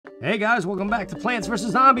Hey guys, welcome back to Plants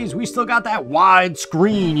vs. Zombies. We still got that wide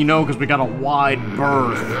screen, you know, because we got a wide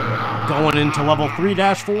berth. Going into level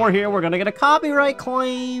 3-4 here, we're gonna get a copyright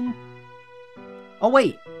claim. Oh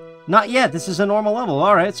wait, not yet. This is a normal level.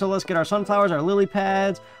 Alright, so let's get our sunflowers, our lily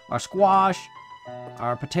pads, our squash,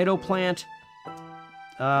 our potato plant,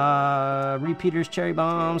 repeaters, cherry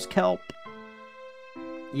bombs, kelp.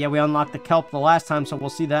 Yeah, we unlocked the kelp the last time, so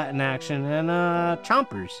we'll see that in action. And,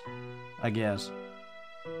 chompers, I guess.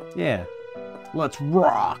 Yeah. Let's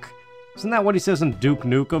rock. Isn't that what he says in Duke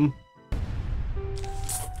Nukem?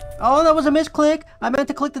 Oh, that was a misclick. I meant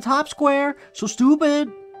to click the top square. So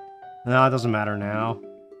stupid. No, it doesn't matter now.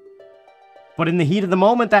 But in the heat of the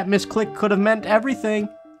moment, that misclick could have meant everything.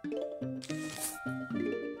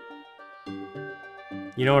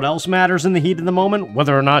 You know what else matters in the heat of the moment?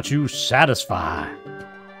 Whether or not you satisfy.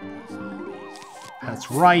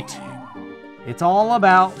 That's right. It's all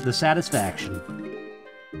about the satisfaction.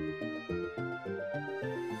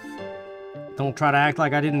 Don't try to act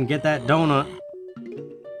like I didn't get that donut.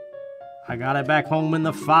 I got it back home in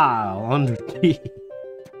the file under T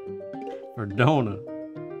for donut.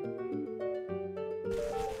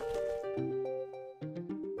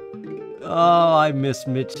 Oh, I miss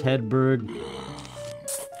Mitch Hedberg.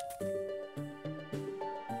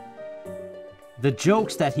 The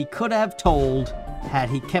jokes that he could have told had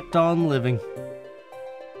he kept on living.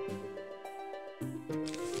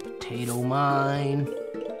 Potato mine.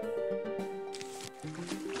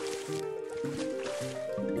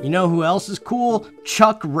 You know who else is cool?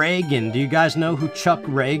 Chuck Ragan. Do you guys know who Chuck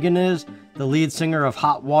Ragan is? The lead singer of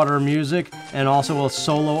Hot Water Music and also a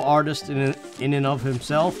solo artist in and of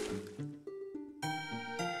himself.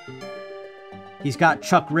 He's got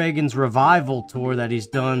Chuck Ragan's Revival tour that he's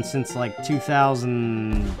done since like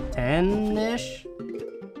 2010-ish?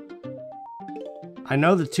 I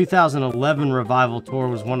know the 2011 Revival tour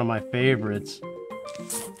was one of my favorites.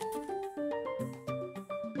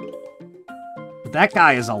 That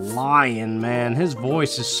guy is a lion, man. His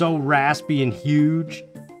voice is so raspy and huge.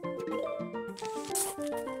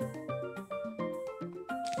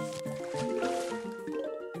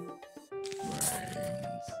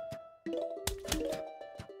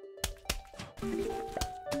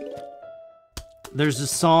 There's a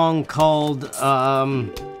song called,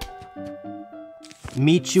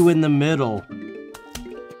 Meet You in the Middle.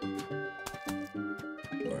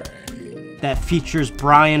 That features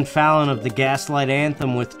Brian Fallon of the Gaslight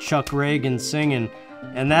Anthem with Chuck Ragan singing.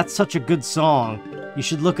 And that's such a good song. You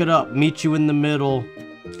should look it up. Meet You in the Middle,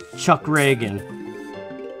 Chuck Ragan,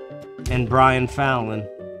 and Brian Fallon.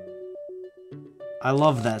 I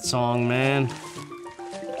love that song, man.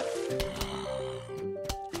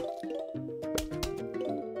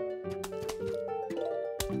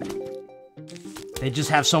 They just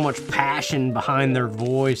have so much passion behind their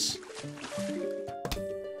voice.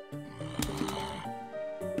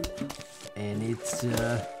 And it's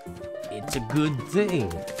a good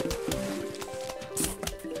thing.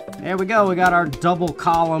 There we go, we got our double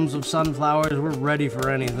columns of sunflowers. We're ready for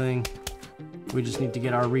anything. We just need to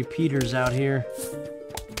get our repeaters out here.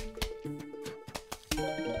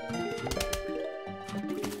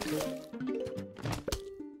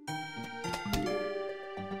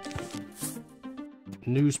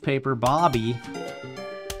 Newspaper Bobby.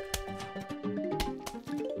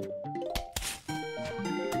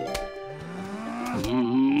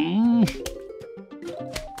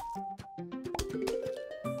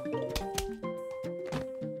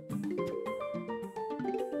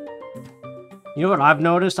 You know what I've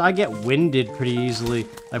noticed? I get winded pretty easily.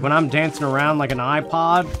 Like when I'm dancing around like an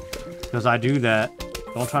iPod, because I do that.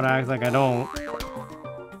 Don't try to act like I don't.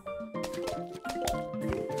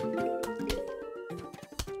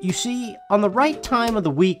 You see, on the right time of the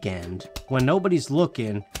weekend, when nobody's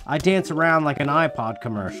looking, I dance around like an iPod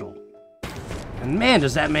commercial. And man,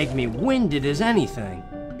 does that make me winded as anything.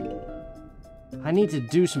 I need to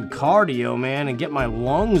do some cardio, man, and get my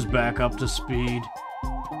lungs back up to speed.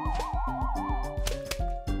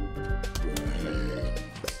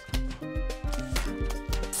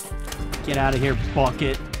 Get out of here,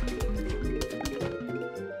 bucket.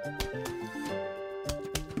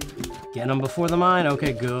 Get them before the mine.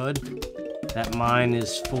 Okay, good. That mine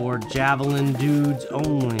is for javelin dudes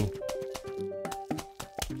only.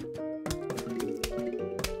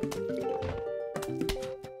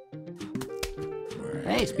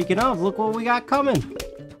 Hey, speaking of, look what we got coming.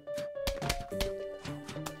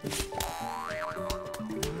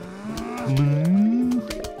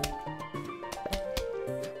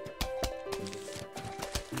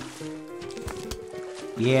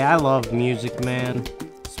 Yeah, I love music, man.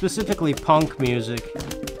 Specifically punk music.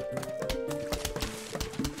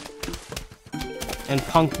 and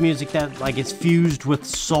punk music that, like, is fused with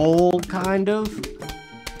soul, kind of.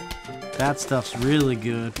 That stuff's really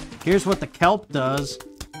good. Here's what the kelp does.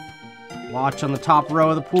 Watch on the top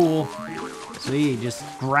row of the pool. See, he just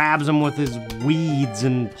grabs them with his weeds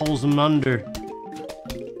and pulls them under.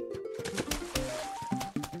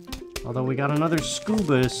 Although we got another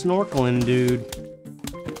scuba snorkeling dude.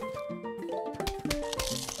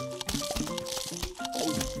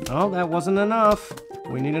 Oh, that wasn't enough.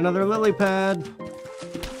 We need another lily pad.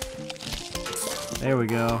 There we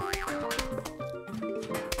go.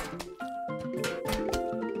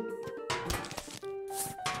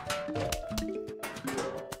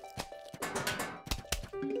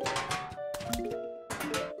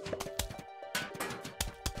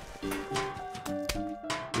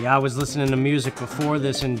 Yeah, I was listening to music before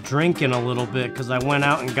this and drinking a little bit because I went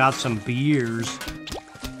out and got some beers,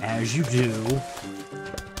 as you do.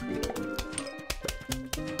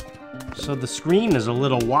 So the screen is a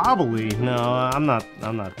little wobbly. No, I'm not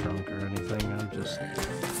drunk or anything. I'm just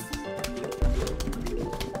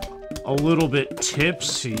a little bit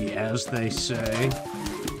tipsy, as they say.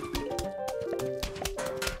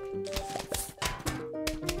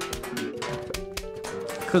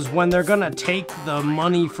 Because when they're gonna take the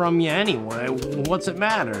money from you anyway, what's it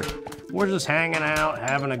matter? We're just hanging out,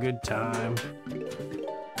 having a good time.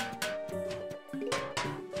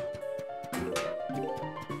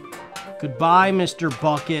 Goodbye, Mr.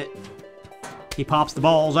 Bucket. He pops the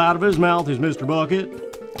balls out of his mouth, he's Mr. Bucket.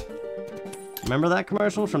 Remember that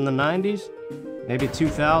commercial from the 90s? Maybe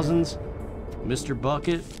 2000s? Mr.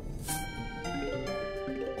 Bucket?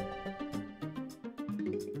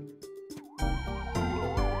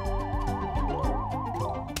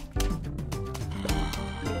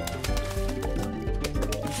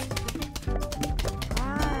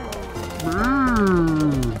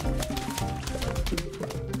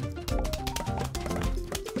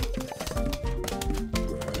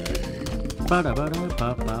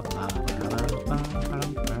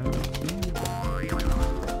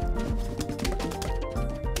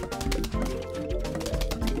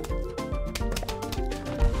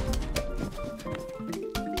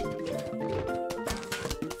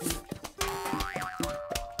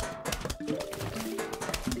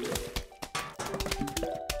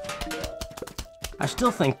 I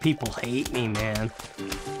still think people hate me, man.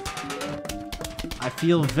 I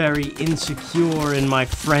feel very insecure in my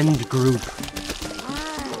friend group.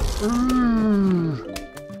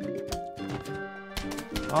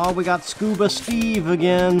 Oh, we got Scuba Steve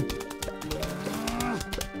again.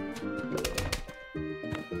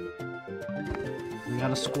 We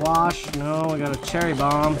got a squash. No, we got a cherry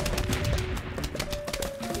bomb.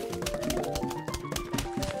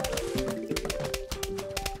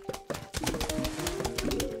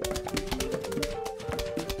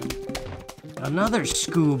 Another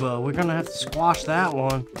scuba. We're gonna have to squash that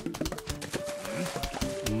one.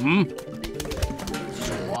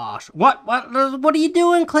 Squash. What are you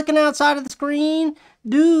doing? Clicking outside of the screen?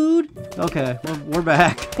 Dude. Okay, we're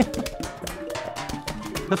back.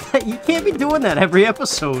 You can't be doing that every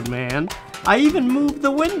episode, man. I even moved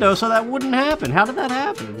the window so that wouldn't happen. How did that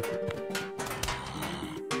happen?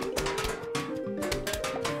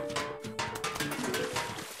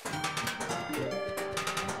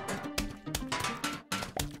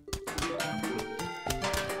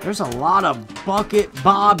 There's a lot of bucket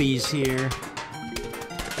bobbies here.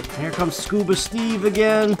 Here comes Scuba Steve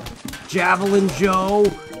again. Javelin Joe.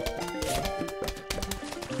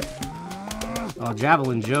 Oh,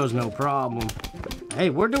 Javelin Joe's no problem. Hey,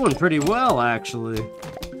 we're doing pretty well, actually.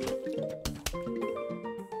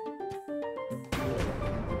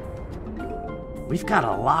 We've got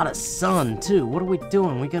a lot of sun, too. What are we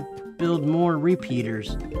doing? We gotta build more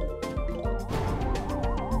repeaters.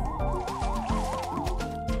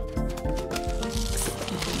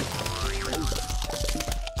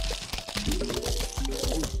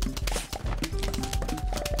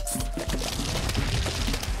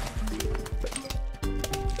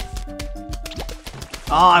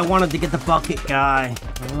 Oh, I wanted to get the bucket guy.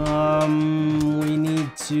 We need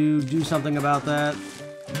to do something about that.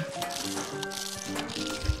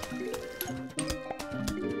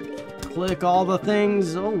 Click all the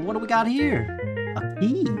things. Oh, what do we got here? A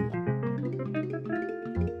key.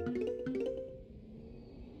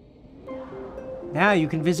 Now you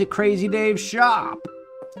can visit Crazy Dave's shop.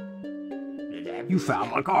 You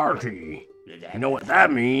found my car key. You know what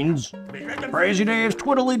that means? Crazy Dave's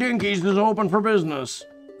Twiddly Dinkies is open for business.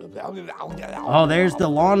 Oh, there's the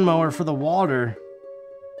lawnmower for the water.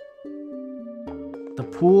 The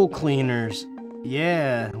pool cleaners.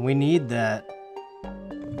 Yeah, we need that.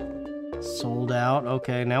 Sold out.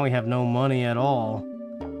 Okay, now we have no money at all.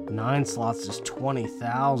 9 slots is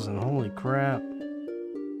 20,000. Holy crap.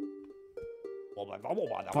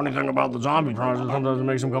 Funny thing about the zombie prizes, sometimes it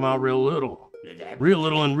makes them come out real little. Real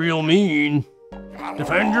little and real mean.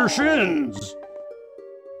 Defend your shins!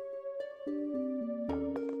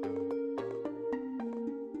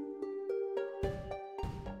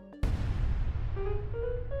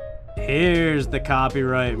 Here's the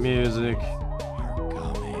copyright music.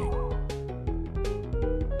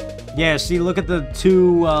 Yeah, see, look at the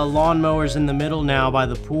 2 lawnmowers in the middle now by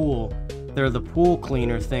the pool. They're the pool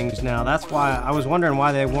cleaner things now. That's why I was wondering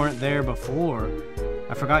why they weren't there before.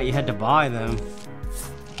 I forgot you had to buy them.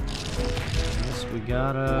 Yes, we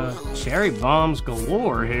got cherry bombs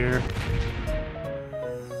galore here.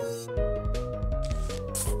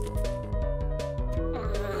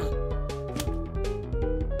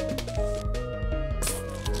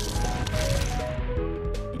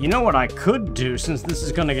 You know what I could do, since this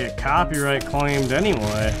is gonna get copyright claimed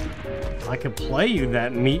anyway? I could play you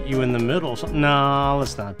that meet you in the middle. No,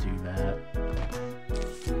 let's not do that.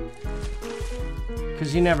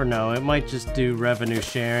 Because you never know. It might just do revenue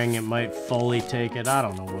sharing. It might fully take it. I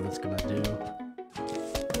don't know what it's gonna do.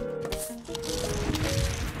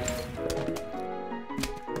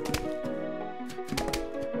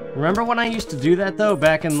 Remember when I used to do that, though?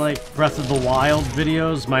 Back in, like, Breath of the Wild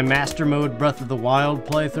videos? My Master Mode Breath of the Wild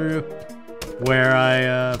playthrough? Where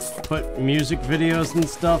I put music videos and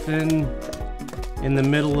stuff in the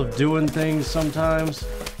middle of doing things sometimes.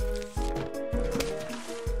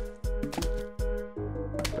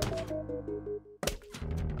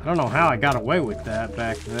 I don't know how I got away with that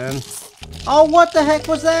back then. Oh, what the heck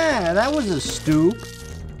was that? That was a stoop.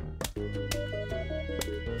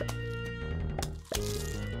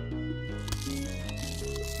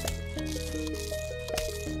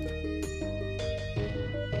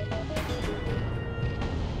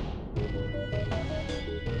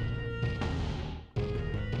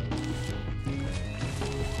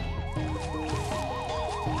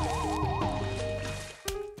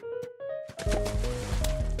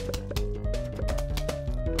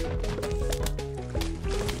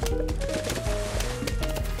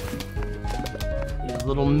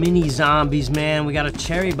 Little mini zombies, man. We gotta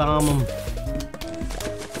cherry bomb them.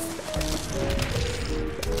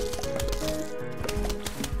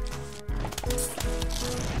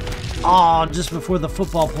 Aw, just before the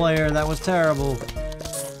football player. That was terrible.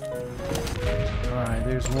 Alright,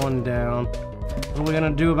 there's one down. What are we gonna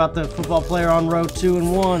do about the football player on row 2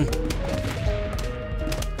 and 1?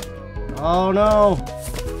 Oh no!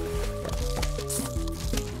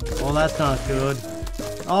 Well, that's not good.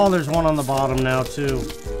 Oh, there's one on the bottom now, too.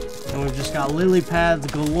 And we've just got lily pads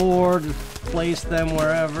galore to place them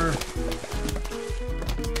wherever.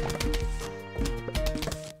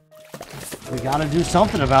 We gotta do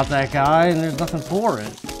something about that guy, and there's nothing for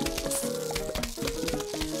it.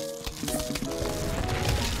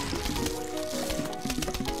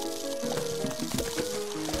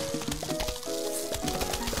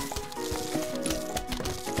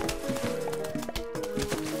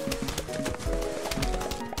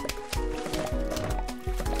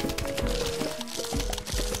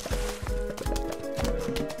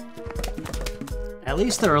 At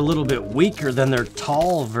least they're a little bit weaker than their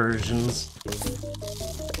tall versions.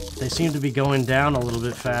 They seem to be going down a little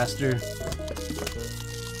bit faster.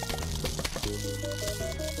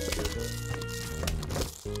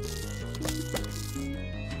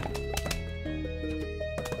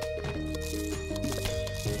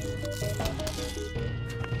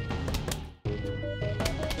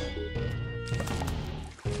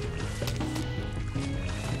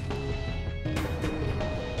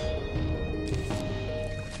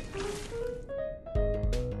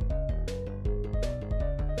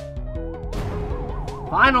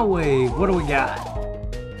 Final wave, what do we got?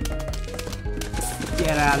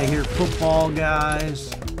 Get out of here, football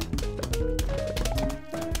guys.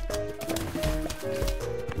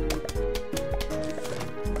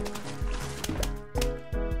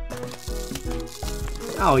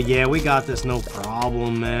 Oh yeah, we got this, no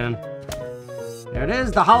problem, man. There it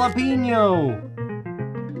is, the jalapeno.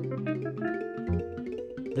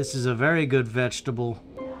 This is a very good vegetable.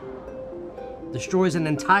 Destroys an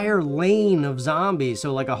entire lane of zombies,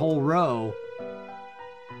 so like a whole row.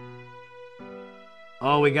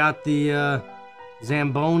 Oh, we got the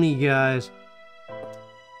Zamboni guys.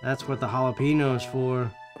 That's what the jalapeno's for.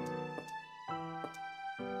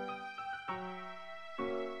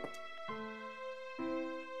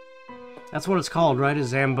 That's what it's called, right? A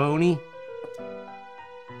Zamboni?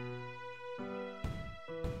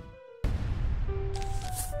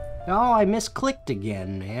 Oh, I misclicked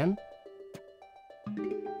again, man.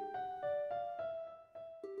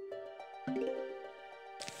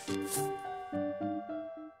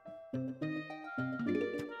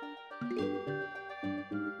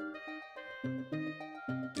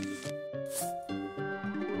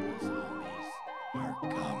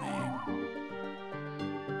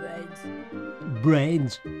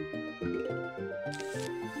 Brains.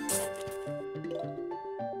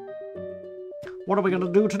 What are we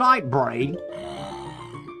gonna do tonight, Brain?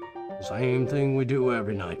 Same thing we do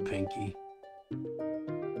every night, Pinky.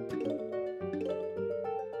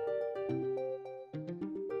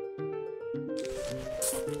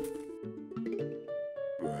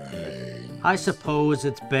 I suppose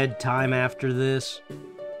it's bedtime after this.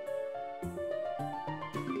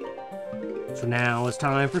 So now it's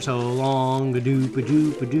time for so long, a doop a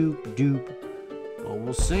doop a doop a doop. But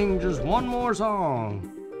we'll sing just one more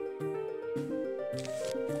song.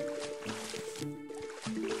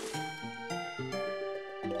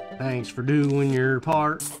 Thanks for doing your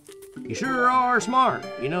part. You sure are smart.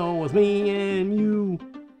 You know, with me and you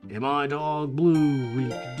and my dog Blue, we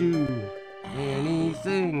could do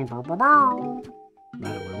anything that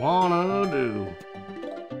we wanna do.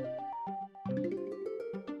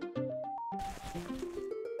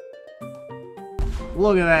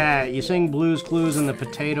 Look at that! You sing Blue's Clues and the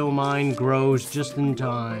potato mine grows just in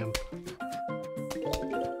time.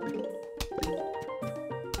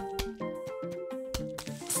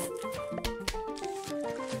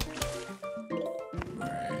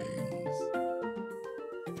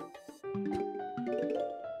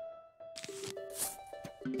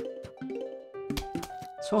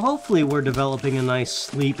 So hopefully we're developing a nice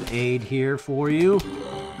sleep aid here for you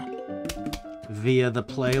via the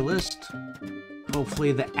playlist.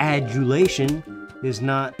 Hopefully the adulation is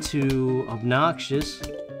not too obnoxious.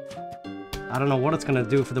 I don't know what it's gonna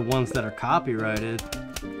do for the ones that are copyrighted.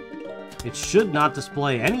 It should not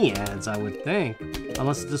display any ads, I would think.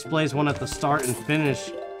 Unless it displays one at the start and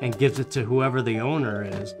finish and gives it to whoever the owner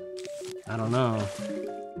is. I don't know.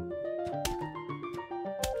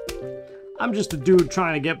 I'm just a dude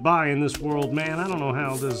trying to get by in this world, man. I don't know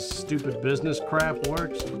how this stupid business crap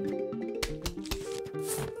works.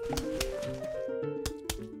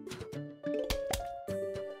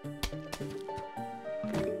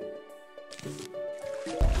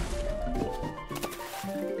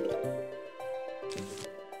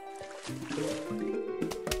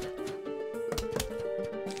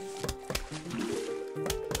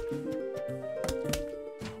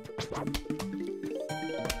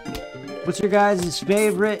 What's your guys'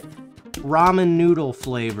 favorite ramen noodle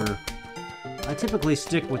flavor? I typically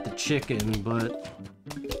stick with the chicken, but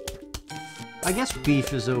I guess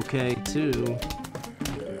beef is okay too.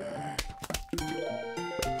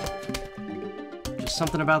 Just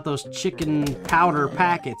something about those chicken powder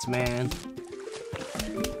packets, man.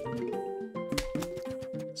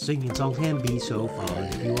 Singing songs can be so fun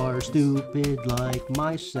if you are stupid like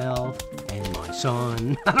myself and my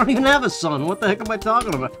son. I don't even have a son. What the heck am I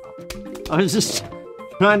talking about? I was just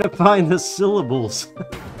trying to find the syllables.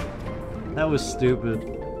 That was stupid.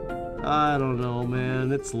 I don't know,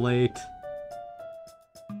 man. It's late.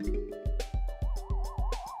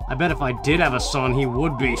 I bet if I did have a son, he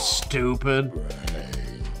would be stupid.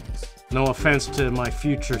 No offense to my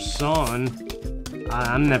future son.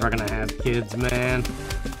 I'm never gonna have kids, man.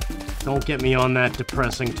 Don't get me on that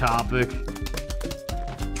depressing topic.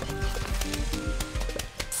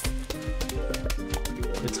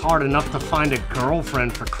 It's hard enough to find a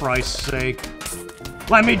girlfriend, for Christ's sake.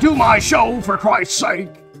 Let me do my show, for Christ's sake!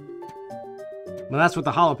 Well, that's what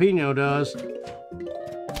the jalapeno does.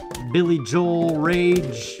 Billy Joel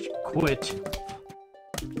rage quit.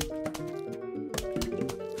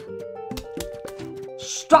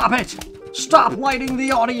 Stop it! Stop lighting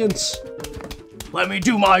the audience! Let me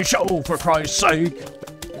do my show, for Christ's sake!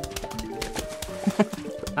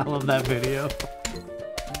 I love that video.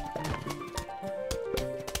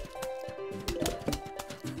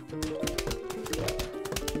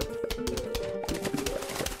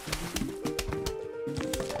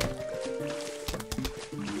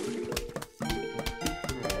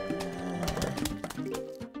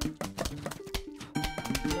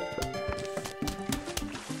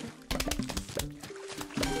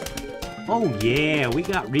 Oh yeah, we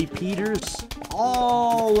got repeaters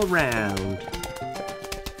all around.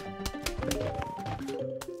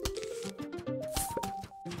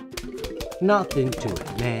 Nothing to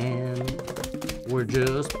it, man. We're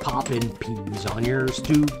just popping peas on your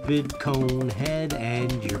stupid cone head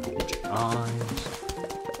and your bulging eyes.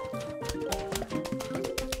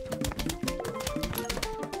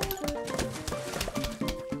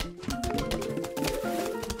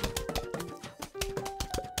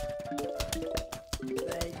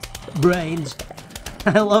 Brains.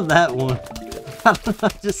 I love that one. I don't know,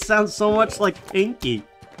 it just sounds so much like Pinky.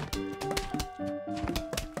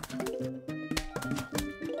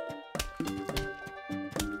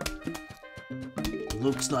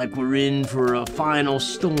 Looks like we're in for a final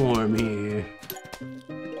storm here.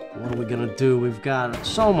 What are we gonna do? We've got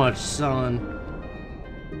so much sun.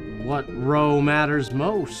 What row matters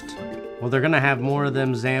most? Well, they're gonna have more of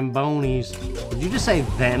them Zambonis. Did you just say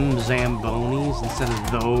them Zambonis instead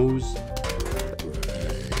of those?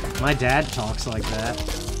 My dad talks like that.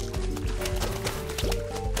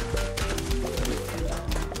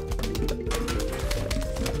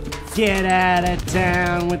 Get out of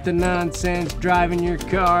town with the nonsense, driving your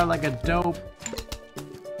car like a dope.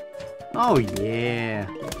 Oh yeah.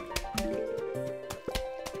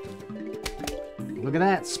 Look at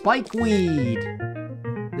that, spike weed.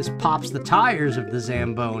 This pops the tires of the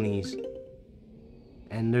Zambonis.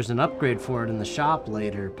 And there's an upgrade for it in the shop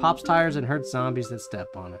later. Pops tires and hurts zombies that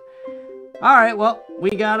step on it. Alright, well, we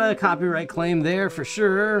got a copyright claim there for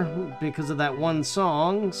sure because of that one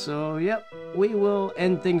song. So, yep, we will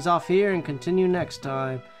end things off here and continue next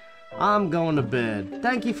time. I'm going to bed.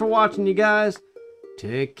 Thank you for watching, you guys.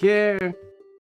 Take care.